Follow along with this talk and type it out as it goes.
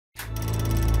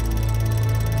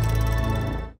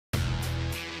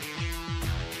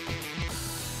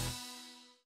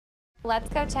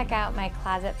Let's go check out my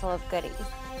closet full of goodies.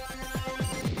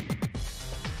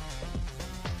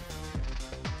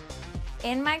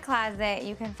 In my closet,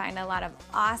 you can find a lot of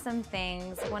awesome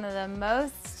things. One of the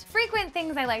most frequent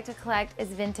things I like to collect is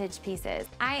vintage pieces.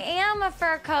 I am a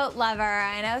fur coat lover.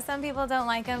 I know some people don't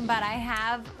like them, but I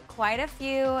have quite a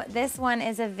few. This one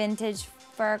is a vintage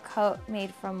fur coat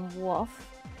made from wolf,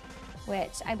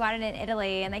 which I bought it in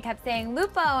Italy, and they kept saying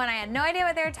lupo, and I had no idea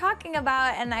what they were talking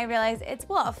about, and I realized it's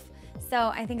wolf. So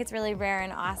I think it's really rare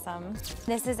and awesome.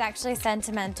 This is actually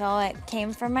sentimental. It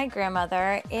came from my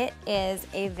grandmother. It is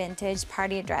a vintage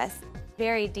party dress,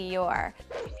 very Dior.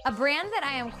 A brand that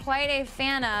I am quite a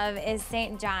fan of is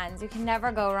St. John's. You can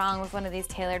never go wrong with one of these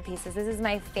tailored pieces. This is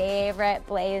my favorite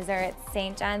blazer. It's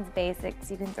St. John's Basics.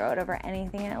 You can throw it over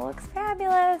anything and it looks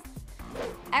fabulous.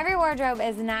 Every wardrobe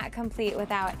is not complete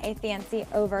without a fancy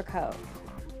overcoat.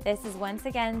 This is once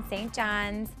again St.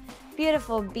 John's.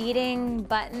 Beautiful beading,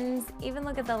 buttons, even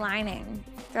look at the lining.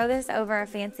 Throw this over a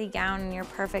fancy gown and you're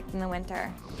perfect in the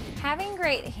winter. Having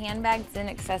great handbags and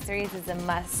accessories is a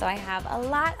must, so I have a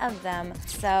lot of them.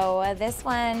 So this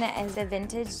one is a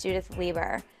vintage Judith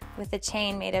Lieber with a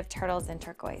chain made of turtles and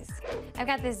turquoise. I've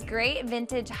got this great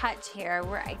vintage hutch here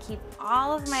where I keep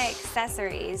all of my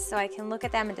accessories so I can look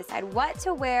at them and decide what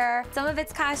to wear. Some of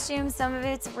it's costumes, some of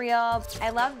it's real. I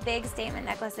love big statement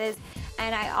necklaces,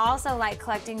 and I also like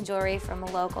collecting jewelry from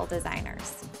local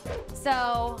designers.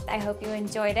 So I hope you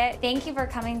enjoyed it. Thank you for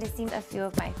coming to see a few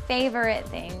of my favorite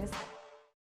things.